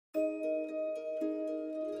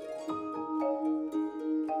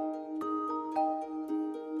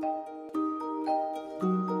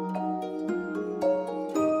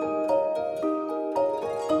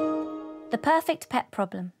Perfect Pet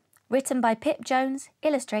Problem, written by Pip Jones,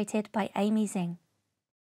 illustrated by Amy Zing.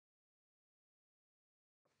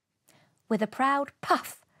 With a proud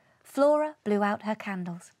puff, Flora blew out her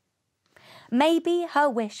candles. Maybe her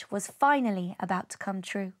wish was finally about to come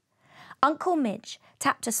true. Uncle Midge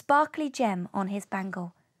tapped a sparkly gem on his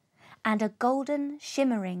bangle, and a golden,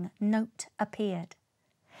 shimmering note appeared.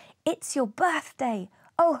 "It's your birthday!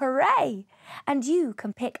 Oh, hooray! And you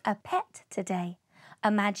can pick a pet today. A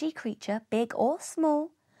magic creature, big or small.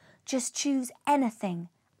 Just choose anything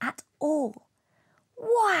at all."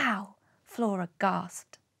 "Wow!" Flora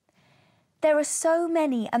gasped. "There are so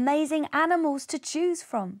many amazing animals to choose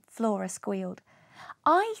from," Flora squealed.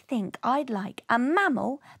 "I think I'd like a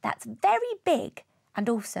mammal that's very big and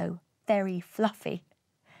also very fluffy."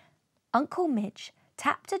 Uncle Midge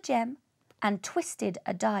tapped a gem and twisted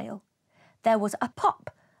a dial. There was a pop,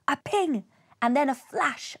 a ping, and then a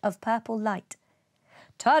flash of purple light.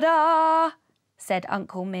 "Ta-da!" said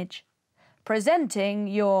Uncle Midge. "Presenting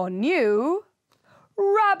your new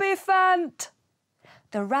Rabbifant!"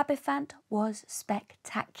 The Rabbifant was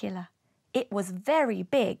spectacular. It was very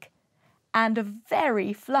big and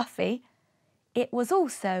very fluffy. It was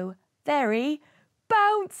also very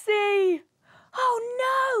bouncy. "Oh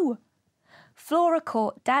no!" Flora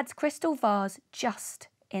caught Dad's crystal vase just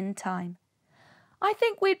in time. "I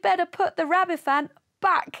think we'd better put the Rabbifant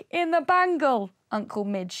back in the bangle," Uncle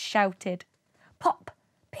Midge shouted. Pop,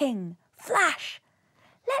 ping, flash!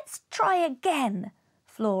 "Let's try again,"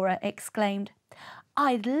 Flora exclaimed.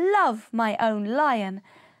 "I'd love my own lion,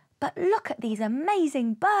 but look at these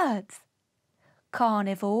amazing birds."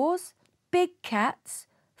 "Carnivores, big cats,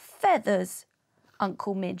 feathers,"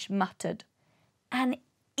 Uncle Midge muttered. "An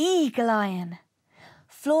eagle-lion."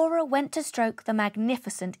 Flora went to stroke the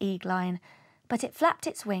magnificent eagle-lion, but it flapped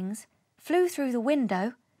its wings, flew through the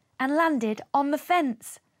window, and landed on the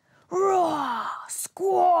fence. "Roar!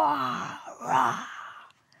 Squaw! Rah!"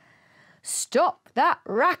 "Stop that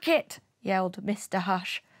racket!" yelled Mr.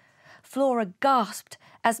 Hush. Flora gasped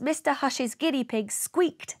as Mr. Hush's guinea pigs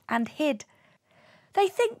squeaked and hid. "They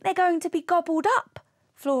think they're going to be gobbled up,"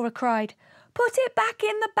 Flora cried. "Put it back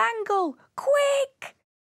in the bangle, quick!"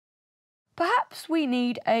 "Perhaps we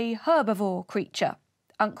need a herbivore creature,"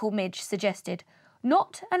 Uncle Midge suggested.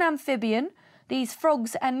 "Not an amphibian. These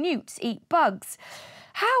frogs and newts eat bugs.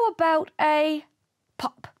 How about a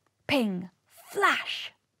pop, ping,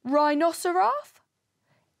 flash, rhinoceros?"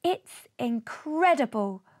 "It's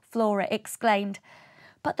incredible!" Flora exclaimed.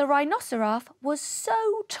 But the rhinoceros was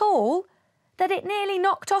so tall that it nearly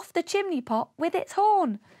knocked off the chimney pot with its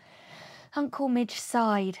horn. Uncle Midge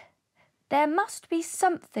sighed. "There must be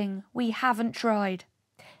something we haven't tried.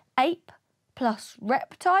 Ape plus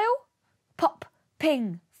reptile? Pop,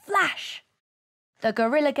 ping, flash!" The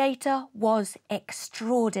gorilla gator was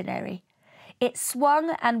extraordinary. It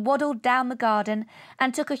swung and waddled down the garden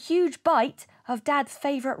and took a huge bite of Dad's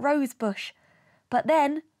favourite rose bush. But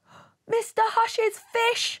then, "Mr. Hush's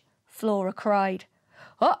fish!" Flora cried.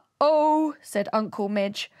 "Uh-oh," said Uncle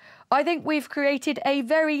Midge. "I think we've created a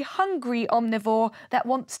very hungry omnivore that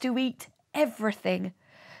wants to eat everything."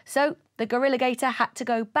 So the gorilla gator had to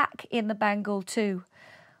go back in the bangle too.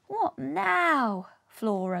 "What now?"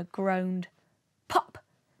 Flora groaned. Pop!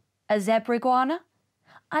 A zebra iguana.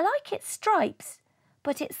 "I like its stripes,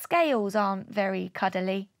 but its scales aren't very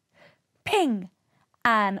cuddly." Ping!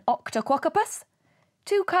 An octoquocopus.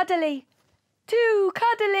 "Too cuddly, too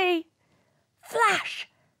cuddly." Flash!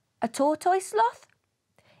 A tortoise sloth.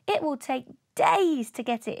 "It will take days to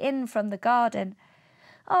get it in from the garden."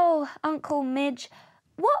 "Oh, Uncle Midge,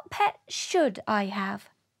 what pet should I have?"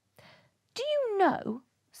 "Do you know,"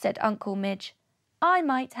 said Uncle Midge, "I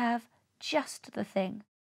might have just the thing.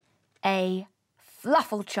 A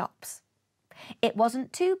Flufflechops. It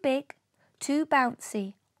wasn't too big, too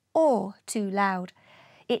bouncy, or too loud.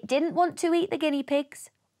 It didn't want to eat the guinea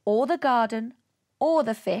pigs, or the garden, or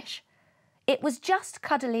the fish. It was just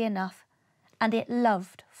cuddly enough, and it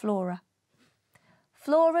loved Flora.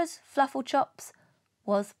 Flora's Flufflechops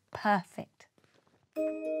was perfect.